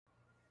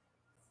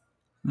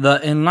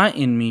The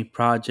Enlighten Me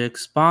project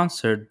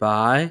sponsored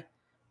by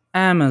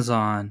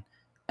Amazon.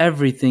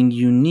 Everything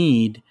you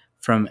need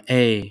from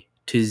A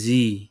to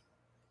Z.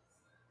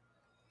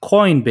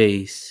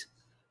 Coinbase.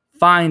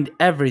 Find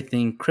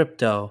everything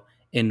crypto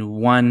in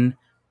one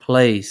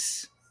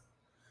place.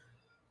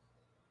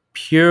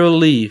 Pure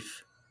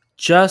Leaf.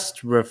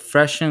 Just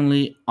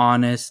refreshingly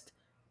honest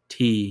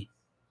tea.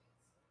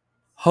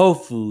 Whole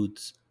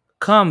Foods.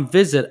 Come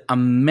visit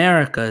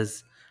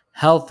America's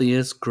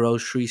healthiest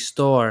grocery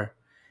store.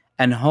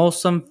 And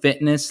Wholesome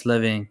Fitness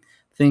Living.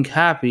 Think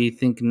happy,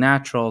 think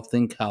natural,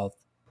 think health.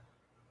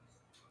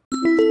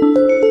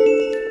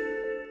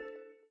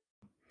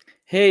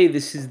 Hey,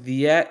 this is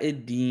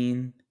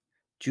Dean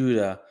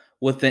Judah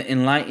with the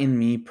Enlighten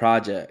Me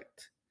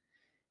project.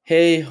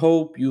 Hey,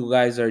 hope you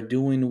guys are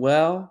doing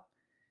well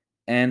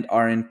and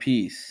are in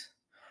peace.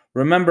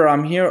 Remember,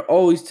 I'm here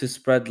always to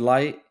spread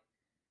light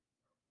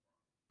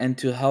and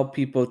to help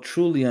people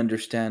truly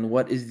understand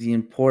what is the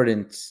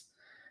importance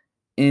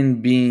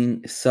in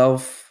being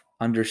self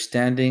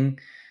understanding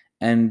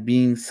and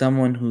being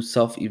someone who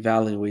self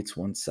evaluates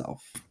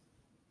oneself.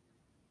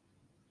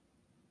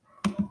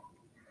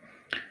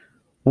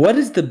 What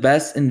is the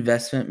best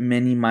investment,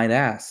 many might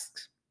ask?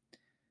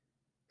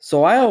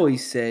 So I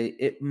always say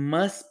it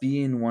must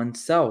be in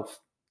oneself.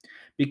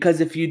 Because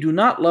if you do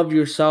not love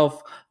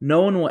yourself,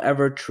 no one will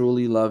ever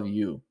truly love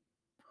you.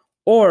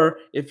 Or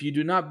if you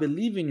do not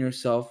believe in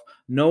yourself,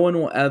 no one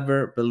will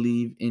ever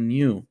believe in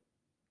you.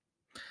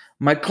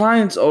 My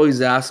clients always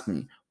ask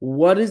me,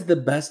 what is the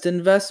best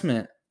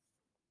investment?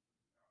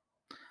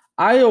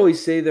 I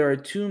always say there are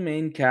two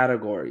main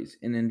categories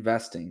in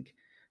investing: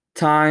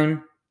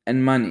 time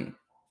and money.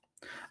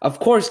 Of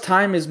course,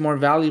 time is more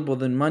valuable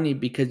than money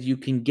because you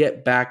can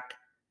get back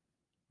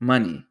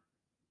money,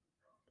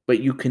 but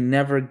you can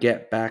never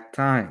get back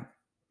time.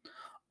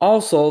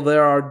 Also, they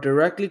are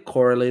directly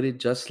correlated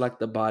just like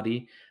the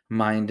body,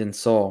 mind, and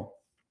soul.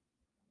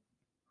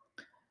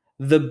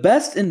 The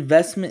best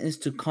investment is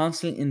to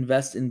constantly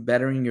invest in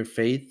bettering your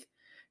faith,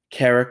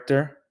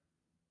 character,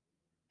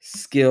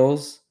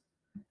 skills,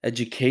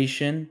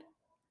 education,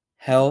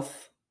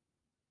 health,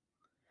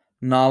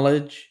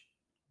 knowledge,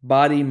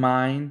 body,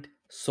 mind,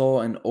 soul,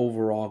 and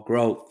overall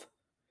growth.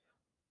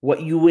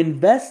 What you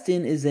invest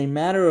in is a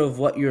matter of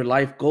what your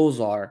life goals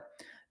are.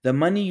 The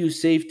money you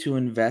save to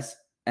invest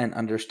and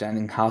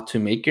understanding how to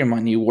make your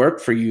money work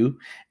for you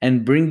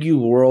and bring you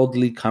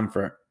worldly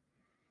comfort.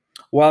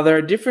 While there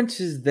are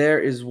differences, there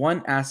is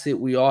one asset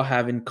we all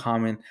have in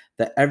common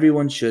that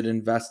everyone should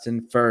invest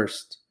in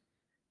first: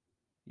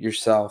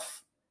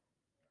 yourself.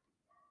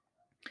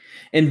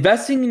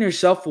 Investing in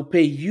yourself will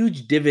pay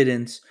huge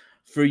dividends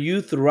for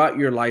you throughout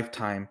your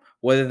lifetime,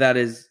 whether that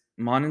is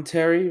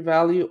monetary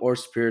value or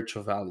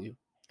spiritual value,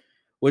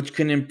 which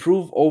can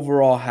improve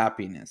overall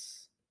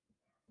happiness.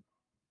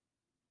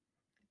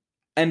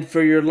 And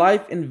for your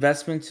life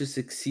investment to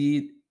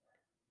succeed,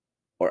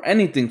 or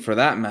anything for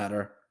that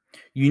matter,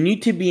 you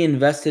need to be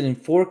invested in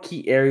four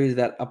key areas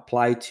that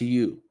apply to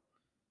you.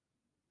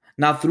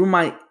 Now, through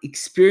my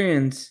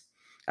experience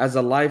as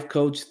a life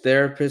coach,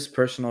 therapist,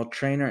 personal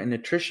trainer, and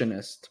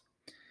nutritionist,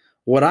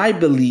 what I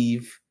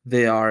believe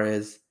they are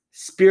is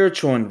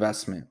spiritual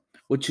investment,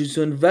 which is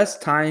to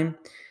invest time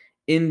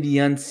in the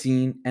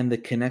unseen and the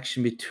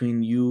connection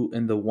between you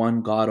and the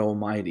one God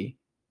Almighty.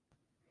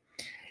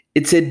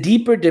 It's a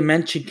deeper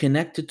dimension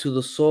connected to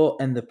the soul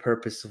and the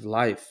purpose of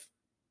life.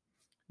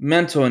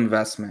 Mental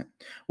investment,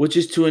 which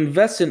is to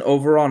invest in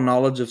overall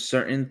knowledge of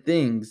certain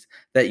things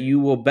that you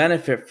will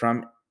benefit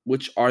from,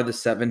 which are the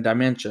seven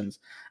dimensions.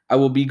 I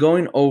will be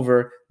going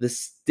over the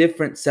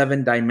different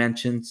seven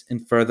dimensions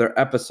in further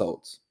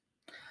episodes.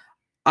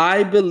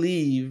 I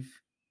believe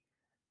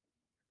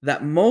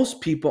that most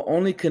people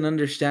only can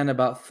understand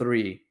about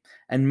three,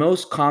 and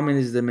most common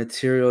is the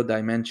material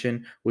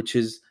dimension, which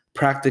is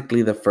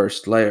practically the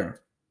first layer.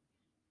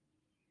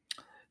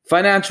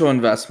 Financial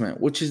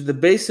investment, which is the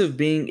base of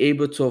being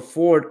able to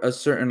afford a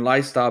certain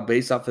lifestyle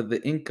based off of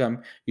the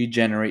income you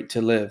generate to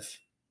live.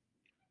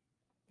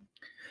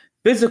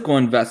 Physical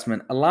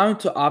investment, allowing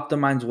to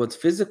optimize what's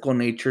physical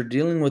nature,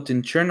 dealing with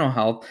internal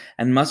health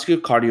and muscular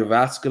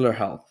cardiovascular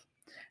health,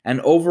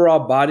 and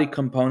overall body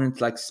components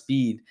like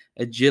speed,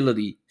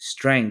 agility,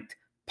 strength,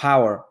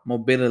 power,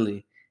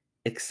 mobility,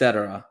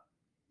 etc.,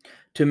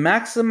 to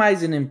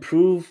maximize and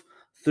improve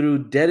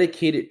through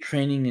dedicated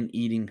training and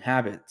eating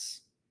habits.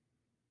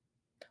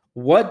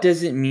 What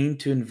does it mean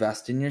to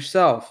invest in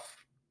yourself?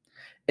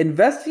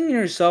 Investing in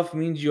yourself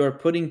means you are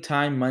putting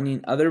time, money,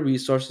 and other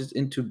resources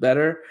into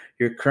better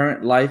your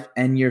current life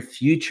and your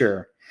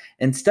future.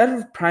 Instead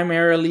of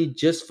primarily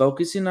just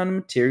focusing on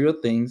material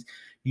things,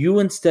 you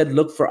instead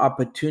look for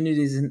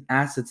opportunities and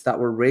assets that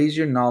will raise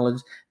your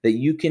knowledge that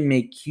you can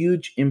make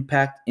huge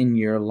impact in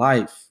your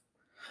life.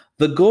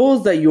 The goal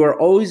is that you are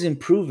always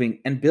improving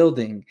and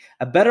building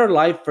a better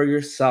life for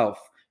yourself,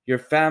 your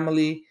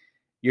family,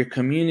 your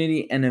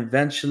community, and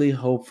eventually,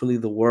 hopefully,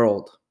 the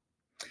world.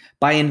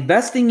 By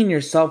investing in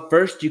yourself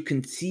first, you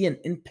can see an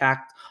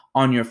impact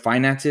on your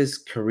finances,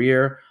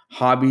 career,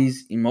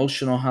 hobbies,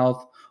 emotional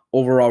health,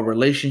 overall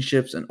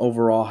relationships, and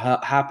overall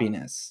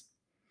happiness.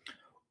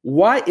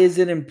 Why is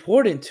it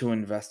important to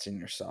invest in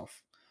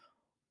yourself?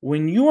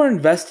 When you are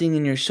investing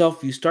in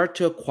yourself, you start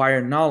to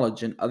acquire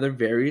knowledge and other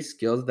various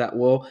skills that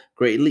will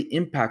greatly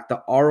impact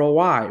the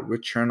ROI,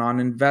 return on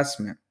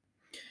investment.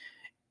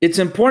 It's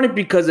important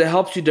because it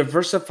helps you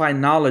diversify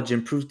knowledge,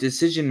 improves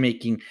decision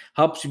making,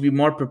 helps you be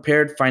more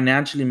prepared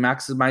financially,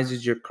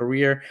 maximizes your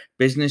career,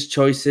 business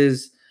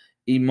choices,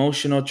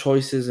 emotional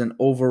choices, and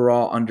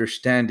overall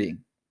understanding.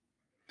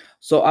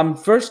 So I'm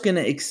first going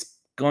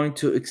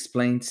to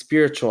explain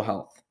spiritual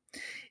health,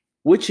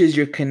 which is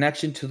your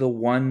connection to the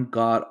one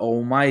God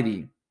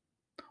Almighty,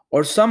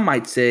 or some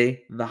might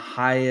say the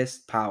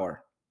highest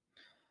power.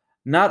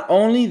 Not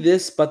only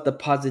this, but the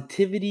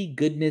positivity,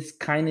 goodness,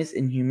 kindness,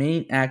 and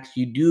humane acts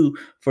you do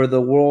for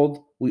the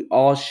world we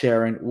all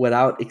share in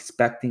without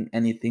expecting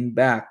anything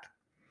back.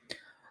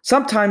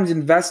 Sometimes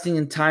investing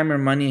in time or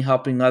money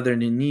helping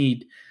others in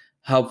need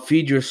help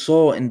feed your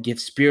soul and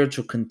give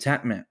spiritual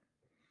contentment.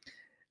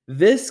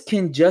 This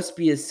can just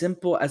be as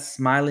simple as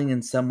smiling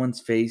in someone's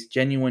face,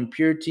 genuine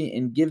purity,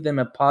 and give them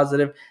a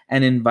positive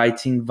and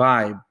inviting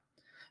vibe.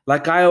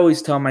 Like I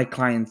always tell my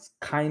clients,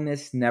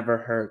 kindness never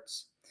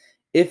hurts.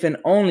 If and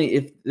only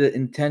if the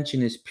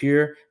intention is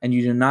pure and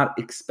you do not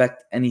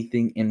expect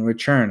anything in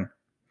return.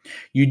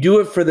 You do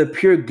it for the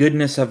pure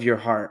goodness of your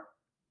heart.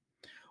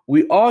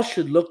 We all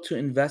should look to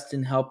invest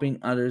in helping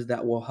others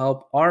that will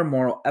help our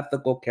moral,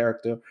 ethical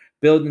character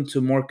build into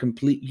more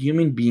complete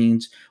human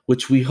beings,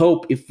 which we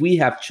hope if we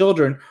have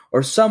children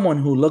or someone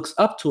who looks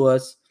up to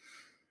us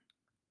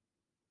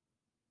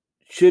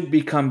should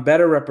become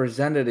better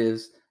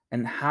representatives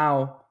and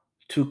how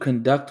to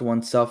conduct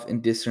oneself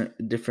in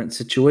different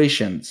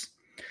situations.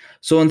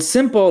 So, in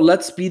simple,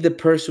 let's be the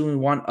person we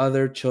want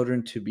other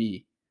children to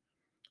be: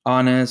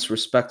 honest,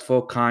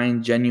 respectful,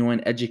 kind,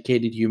 genuine,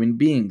 educated human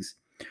beings.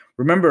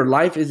 Remember,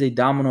 life is a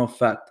domino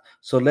effect.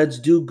 So, let's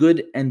do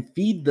good and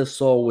feed the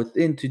soul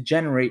within to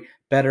generate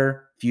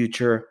better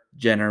future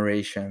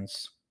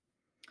generations.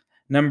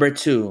 Number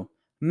two,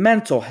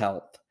 mental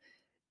health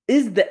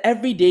is the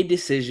everyday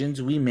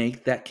decisions we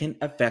make that can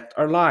affect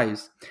our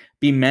lives.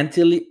 Be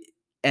mentally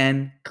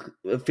and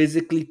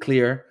physically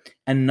clear,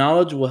 and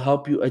knowledge will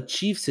help you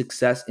achieve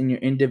success in your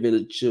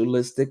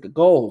individualistic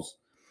goals.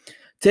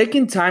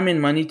 Taking time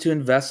and money to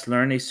invest,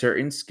 learn a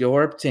certain skill,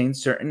 or obtain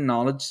certain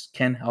knowledge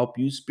can help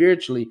you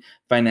spiritually,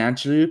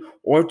 financially,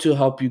 or to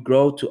help you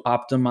grow to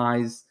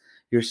optimize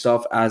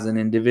yourself as an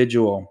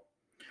individual.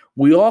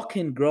 We all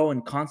can grow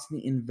and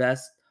constantly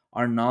invest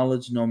our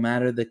knowledge no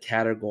matter the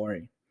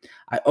category.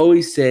 I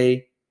always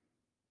say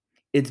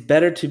it's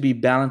better to be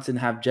balanced and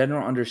have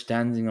general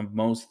understanding of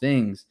most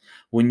things.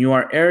 When you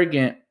are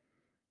arrogant,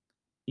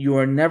 you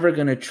are never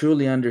going to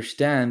truly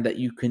understand that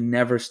you can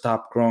never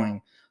stop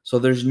growing. So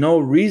there's no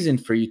reason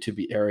for you to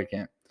be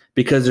arrogant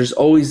because there's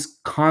always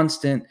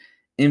constant,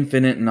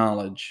 infinite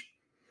knowledge.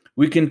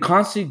 We can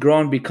constantly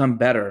grow and become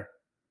better.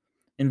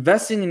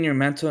 Investing in your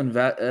mental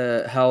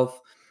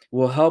health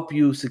will help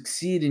you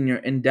succeed in your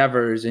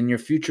endeavors and your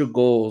future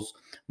goals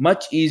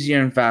much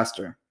easier and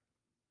faster.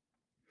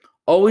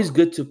 Always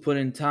good to put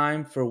in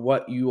time for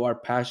what you are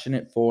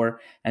passionate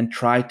for and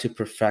try to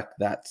perfect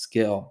that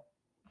skill.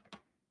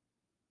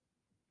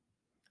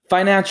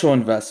 Financial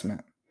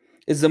investment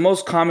is the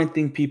most common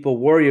thing people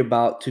worry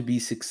about to be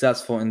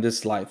successful in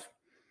this life.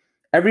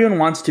 Everyone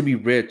wants to be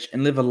rich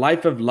and live a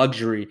life of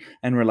luxury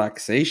and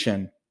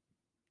relaxation,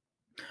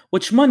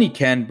 which money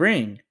can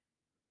bring,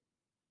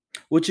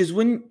 which is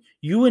when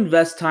you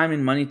invest time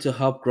and money to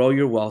help grow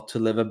your wealth to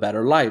live a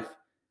better life.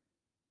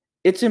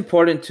 It's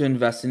important to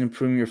invest in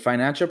improving your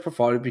financial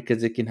portfolio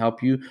because it can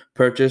help you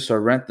purchase or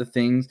rent the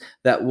things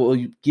that will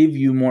give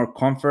you more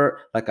comfort,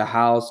 like a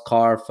house,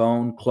 car,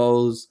 phone,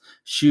 clothes,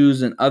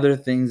 shoes, and other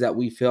things that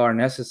we feel are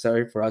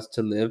necessary for us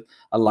to live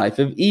a life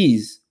of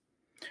ease.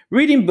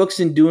 Reading books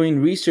and doing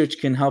research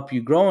can help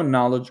you grow in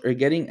knowledge, or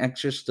getting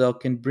extra skill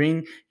can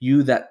bring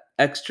you that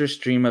extra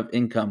stream of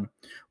income.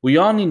 We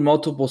all need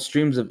multiple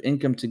streams of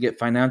income to get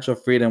financial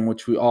freedom,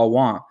 which we all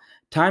want.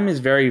 Time is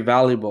very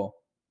valuable.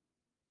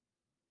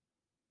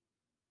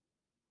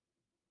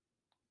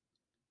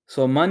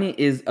 So money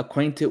is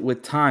acquainted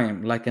with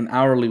time like an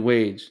hourly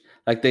wage.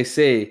 Like they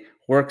say,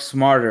 work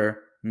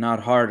smarter,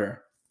 not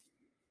harder.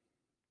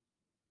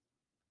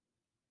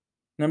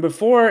 Number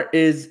four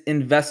is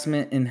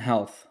investment in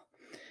health.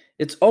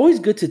 It's always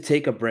good to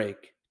take a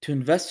break, to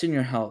invest in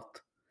your health.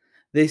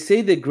 They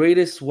say the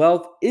greatest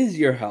wealth is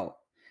your health.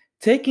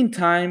 Taking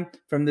time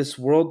from this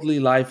worldly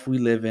life we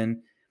live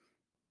in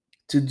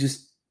to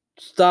just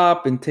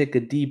stop and take a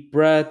deep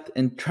breath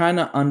and try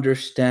to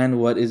understand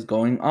what is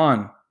going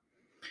on.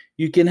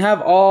 You can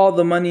have all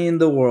the money in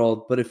the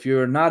world, but if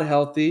you're not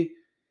healthy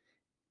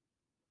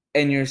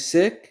and you're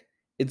sick,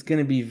 it's going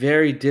to be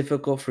very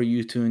difficult for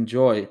you to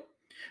enjoy.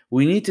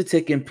 We need to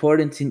take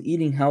importance in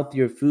eating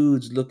healthier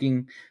foods,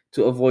 looking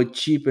to avoid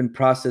cheap and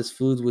processed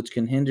foods which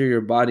can hinder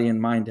your body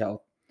and mind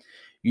health.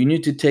 You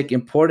need to take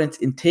importance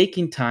in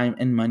taking time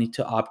and money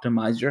to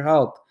optimize your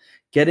health.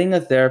 Getting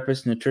a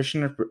therapist,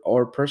 nutritionist,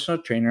 or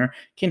personal trainer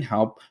can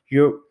help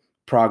your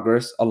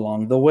progress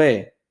along the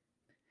way.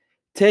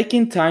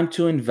 Taking time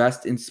to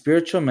invest in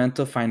spiritual,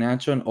 mental,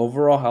 financial, and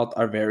overall health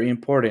are very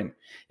important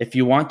if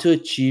you want to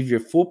achieve your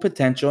full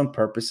potential and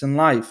purpose in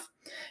life.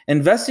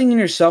 Investing in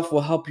yourself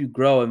will help you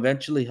grow and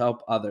eventually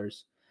help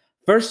others.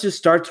 First, it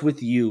starts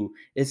with you.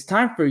 It's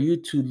time for you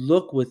to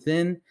look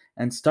within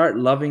and start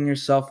loving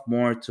yourself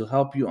more to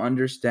help you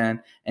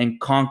understand and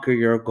conquer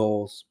your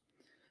goals.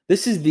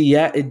 This is the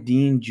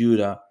Ya'eddin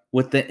Judah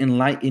with the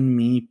Enlighten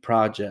Me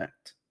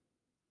project,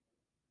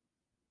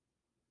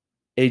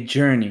 a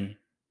journey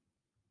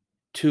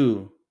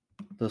to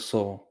the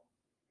soul.